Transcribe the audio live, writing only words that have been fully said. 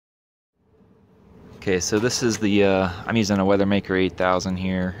Okay, so this is the, I'm using a Weathermaker 8000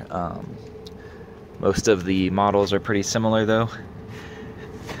 here. Most of the models are pretty similar though.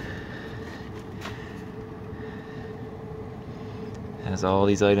 Has all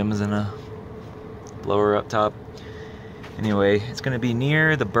these items in a blower up top. Anyway, it's going to be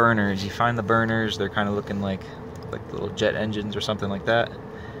near the burners. You find the burners, they're kind of looking like little jet engines or something like that.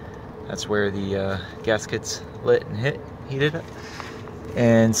 That's where the gasket's lit and heated up.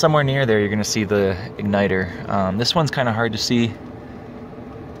 And somewhere near there, you're going to see the igniter. This one's kind of hard to see. I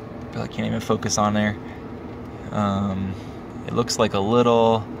feel like I can't even focus on there. It looks like a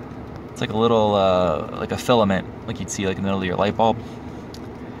little, it's like a little, like a filament, like you'd see like in the middle of your light bulb.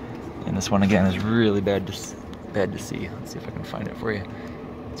 And this one again is really bad to see. Let's see if I can find it for you.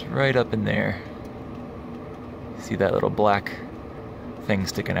 It's right up in there. See that little black thing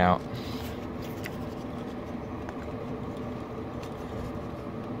sticking out?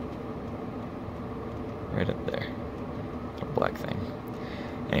 Right up there. A black thing.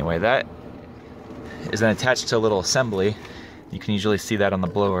 Anyway, that is then attached to a little assembly. You can usually see that on the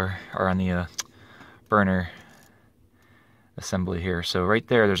blower or on the burner assembly here. So right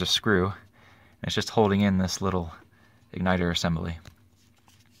there's a screw, and it's just holding in this little igniter assembly.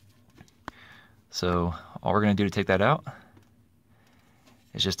 So all we're going to do to take that out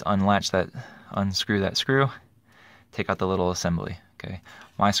is just unscrew that screw, take out the little assembly. Okay,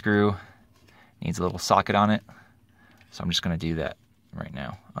 my screw needs a little socket on it, so I'm just going to do that right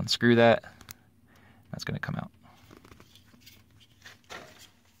now. Unscrew that, that's going to come out.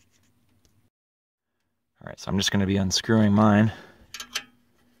 Alright, so I'm just going to be unscrewing mine.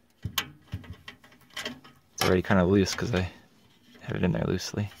 It's already kind of loose because I had it in there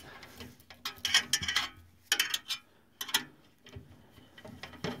loosely.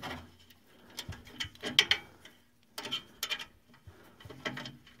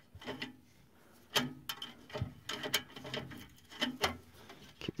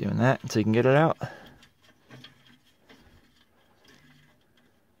 Keep doing that until you can get it out.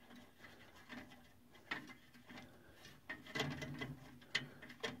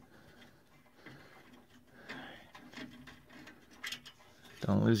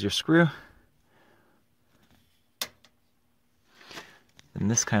 Don't lose your screw. And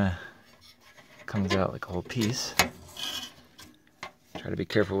this kind of comes out like a whole piece. Try to be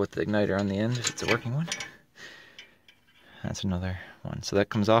careful with the igniter on the end if it's a working one. That's another one. So that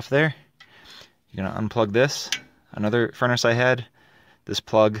comes off there. You're gonna unplug this. Another furnace I had, this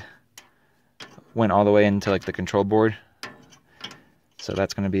plug went all the way into like the control board. So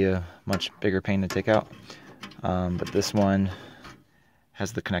that's gonna be a much bigger pain to take out. But this one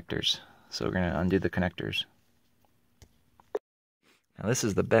has the connectors. So we're gonna undo the connectors. Now this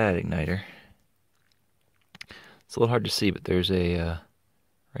is the bad igniter. It's a little hard to see, but there's a,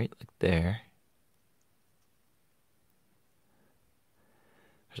 right like there.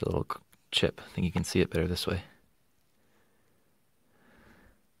 There's a little chip. I think you can see it better this way.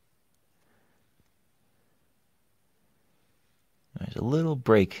 There's a little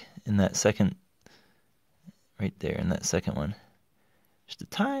break in that second, right there in that second one. Just a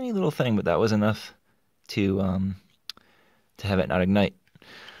tiny little thing, but that was enough to have it not ignite.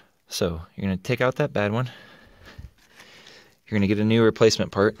 So you're going to take out that bad one. You're going to get a new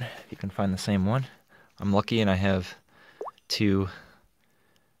replacement part, if you can find the same one. I'm lucky and I have two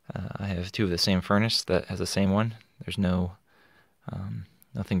of the same furnace that has the same one. There's no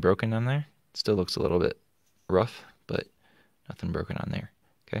nothing broken on there. It still looks a little bit rough, but nothing broken on there.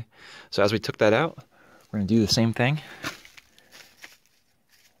 Okay, so as we took that out, we're going to do the same thing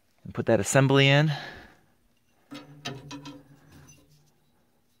and put that assembly in.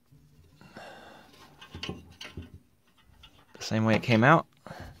 The same way it came out.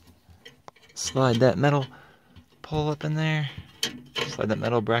 Slide that metal pull up in there. Slide that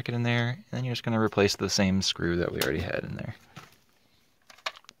metal bracket in there, and then you're just going to replace the same screw that we already had in there.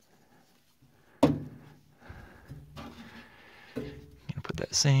 You're going to put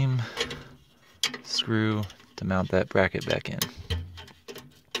that same screw to mount that bracket back in.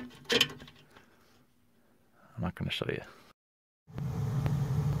 I'm not going to show you.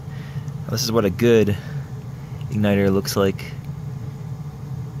 Now, this is what a good igniter looks like.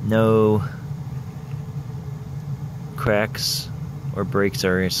 No cracks or breaks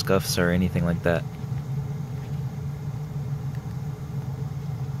or scuffs or anything like that.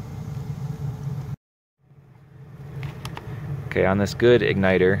 Okay, on this good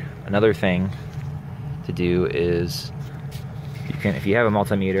igniter, another thing to do is if you have a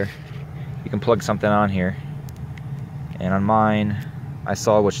multimeter, you can plug something on here. And on mine, I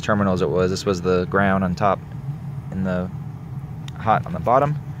saw which terminals it was. This was the ground on top and the hot on the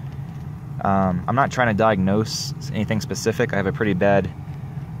bottom. I'm not trying to diagnose anything specific. I have a pretty bad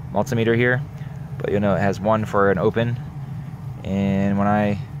multimeter here, but it has one for an open, and when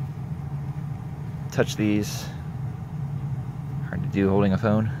I touch these, hard to do holding a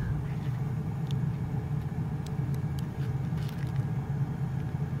phone.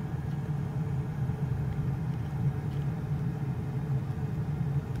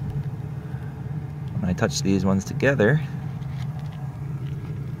 When I touch these ones together,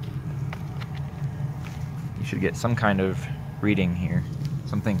 you should get some kind of reading here,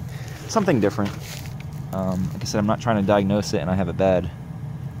 something different. Like I said, I'm not trying to diagnose it, and I have a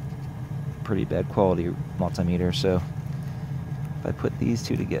pretty bad quality multimeter, so if I put these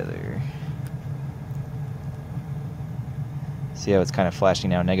two together, see how it's kind of flashing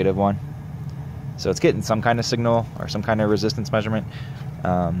now, -1? So it's getting some kind of signal or some kind of resistance measurement,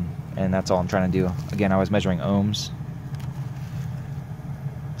 and that's all I'm trying to do. Again, I was measuring ohms.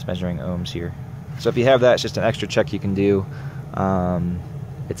 It's measuring ohms here. So if you have that, it's just an extra check you can do.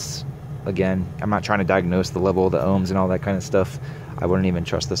 Again, I'm not trying to diagnose the level of the ohms and all that kind of stuff. I wouldn't even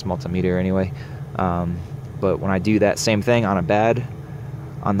trust this multimeter anyway. But when I do that same thing on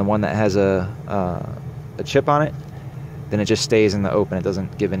the one that has a chip on it, then it just stays in the open. It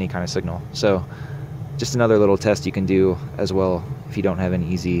doesn't give any kind of signal. So just another little test you can do as well if you don't have an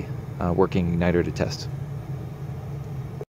easy working igniter to test.